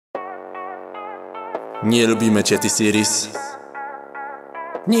Nie lubimy Cię T-series.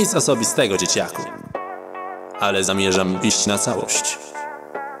 Nic osobistego, dzieciaku. Ale zamierzam iść na całość.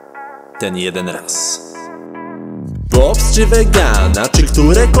 Ten jeden raz. Pops czy wegana, czy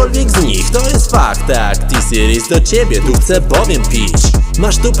którekolwiek z nich, to jest fakt, tak. T-series do ciebie tu chcę bowiem pić.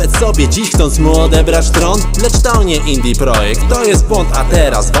 Masz tupet sobie dziś, chcąc mu odebrać tron, lecz to nie indie projekt, to jest błąd, a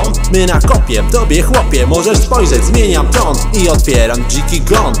teraz wąt. My na kopie, w dobie chłopie, możesz spojrzeć, zmieniam ton i otwieram dziki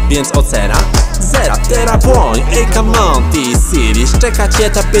gon, więc ocena zera, teraz błoń, ej come on, T-series, czeka cię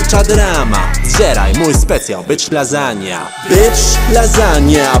ta bycza drama. Zdzieraj mój specjał, bitch lasagna. Bitch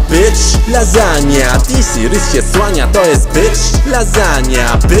lasagna, bitch lasagna, T-series się słania, to jest bitch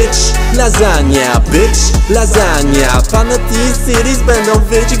lasagna. Bitch lasagna, bitch lasagna, pane T-series będą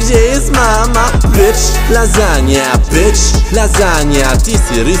wyć, gdzie jest mama. Bitch lasagna, bitch lasagna,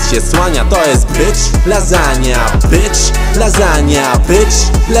 T-series się słania, to jest bitch lasagna. Bitch lasagna,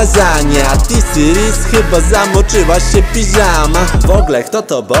 bitch lasagna, T-series chyba zamoczyła się piżama. W ogóle kto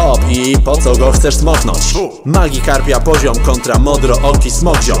to Bob i po co go chcesz smoknąć? Magii karpia poziom kontra modrooki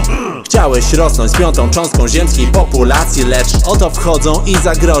smokziom. Chciałeś rosnąć z piątą cząstką ziemskiej populacji, lecz oto wchodzą i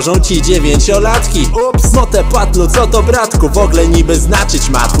zagrożą ci dziewięciolatki. Ups, no te patlu, co to bratku w ogóle niby znaczyć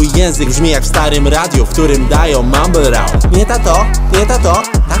ma? Twój język brzmi jak w starym radiu, w którym dają mumble rap. Nie tato, nie tato,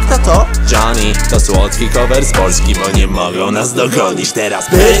 tak tato. Johnny to słodki cover z Polski, bo nie mogą nas dogonić teraz.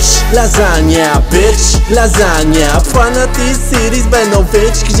 Bitch lasagna, bitch lasagna, pana T-series będą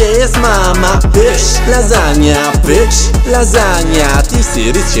wyć, gdzie jest mama. Bitch lasagna, bitch lasagna,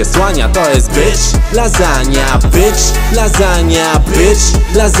 T-series się słania, to jest bitch lasagna. Bitch lasagna,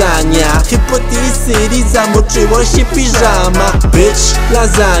 bitch lasagna, chyba T-series zamoczyło się piżama. Bitch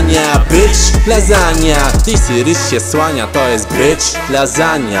lasagna, bitch lasagna, T-series się słania, to jest bitch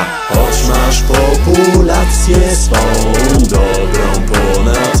lasagna. Choć masz populację swą dobrą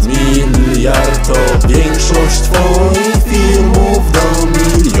ponad miliard, to większość twoich filmów do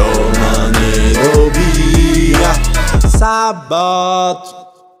miliona nie dobija. Sabot.